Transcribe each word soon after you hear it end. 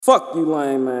Fuck you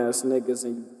lame ass niggas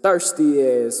and you thirsty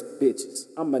ass bitches.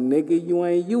 I'm a nigga you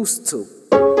ain't used to.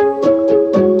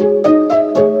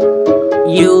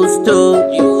 Used to.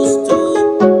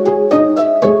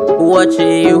 What you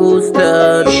used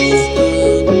to do.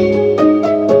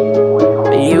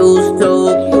 Used to.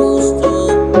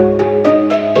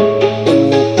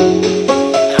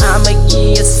 I'ma give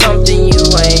you something you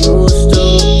ain't used to.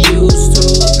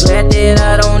 Glad that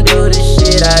I don't do the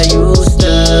shit I used to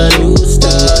do.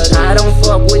 I don't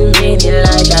fuck with many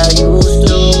like I used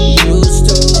to.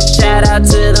 Shout out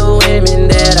to the women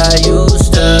that I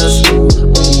used to.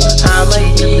 I'ma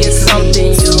give you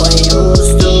something you ain't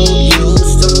used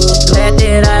to. Glad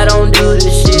that I don't do the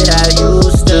shit I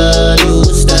used to.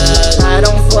 I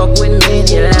don't fuck with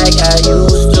many like I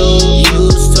used to.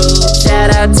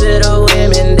 Shout out to the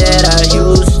women that I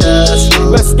used to.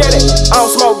 Let's get it. I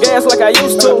don't smoke gas like I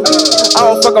used to. I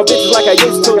don't fuck on bitches like I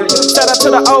used to. Shout out to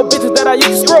the old bitches that I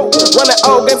used to screw. Running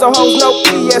old games on hoes, no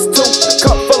PS2.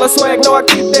 Cup full of swag, no I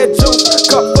keep that juice.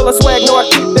 Cup full of swag, no I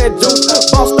keep that juice.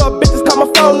 Bossed up bitches call my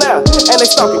phone now, and they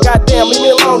stalking. Goddamn, leave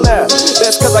me alone now.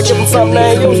 That's cause I give them something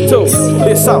they ain't used to.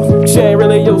 This sauce, she ain't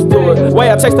really used to it. Way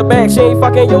I chase the bag, she ain't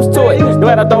fucking used to it.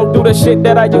 Glad I don't do the shit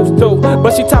that I used to.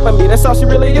 But she topping me, that's all she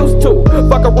really used to.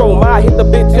 Fuck a room, I hit the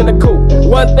bitch in the coop.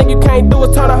 One thing you can't do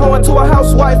is turn a hoe into a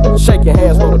housewife. Shake your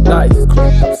hands, roll the dice.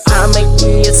 I'ma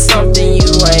give you something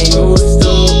you ain't used to.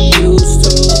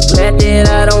 Glad that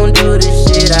I don't do the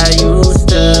shit I used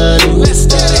to do.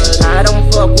 I don't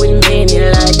fuck with many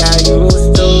like I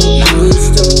used to.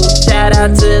 Shout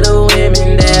out to the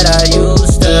women that I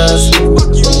used to.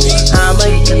 I'ma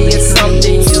give you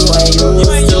something you ain't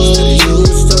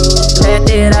used to. Glad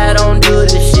that I don't do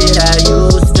the shit I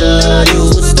used to.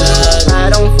 I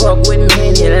don't fuck with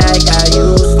many like I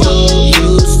used to.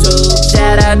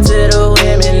 Shout out to the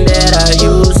women that I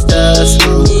used to.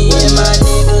 Me and my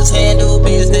niggas handle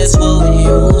business what we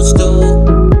used to.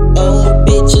 Old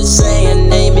bitches saying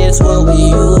name is what we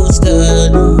used to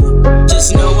do.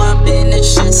 Just know I've been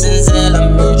this shit since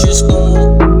elementary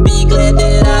school. Be glad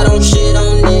that I don't shit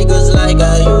on niggas like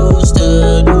I used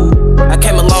to do. I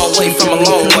came a long way from a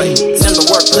long way. None of the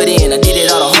work put in, I did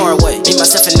it all the hard way. Me,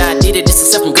 myself, and I did it, this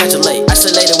is self-congratulate.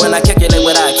 Isolated when I calculate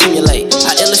what I accumulate.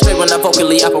 I illustrate when I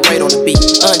vocally operate on the beat.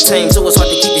 Untamed, so it's hard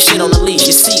to keep the shit on the leash.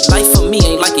 You see, life for me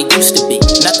ain't like it used to be.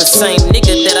 Not the same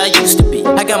nigga that I used to be.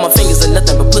 I got my fingers in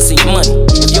nothing but pussy and money.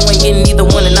 If you ain't getting either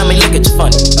one, then I may look at you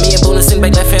funny. Me and Boona sitting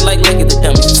back laughing like look at the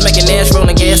dummy. Smacking ass,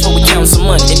 rolling gas while we counting some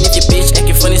money. And if your bitch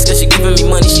acting funny, it's cause she giving me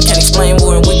money. She can't explain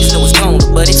war and witness know it's gone,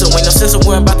 buddy. So ain't no sense of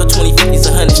worrying about the 20, 50s,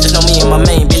 or 100s. Just know me and my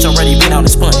main bitch already been out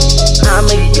and spun.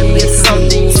 I'ma give you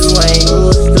something you ain't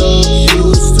used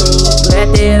to. Glad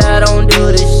that I don't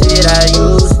do the shit I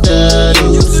used to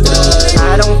do.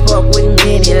 I don't fuck with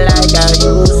many like I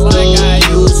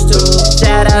used to.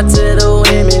 Shout out to the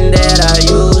women that I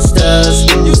used to.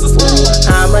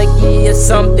 I'ma give you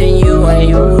something you ain't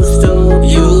used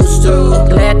to.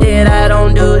 Glad that I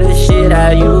don't do the shit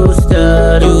I used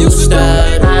to do.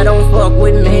 I don't fuck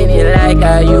with many like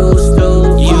I used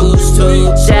to.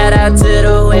 Shout out to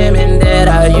the women that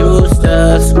I used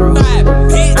to screw.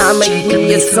 I'ma give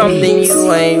you something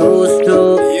you ain't used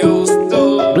to.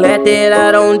 Glad that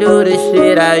I don't do the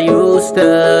shit I used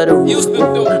to do.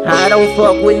 I don't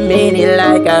fuck with many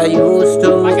like I used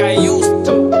to.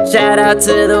 Shout out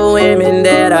to the women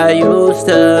that I used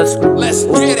to screw. Let's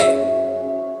get it.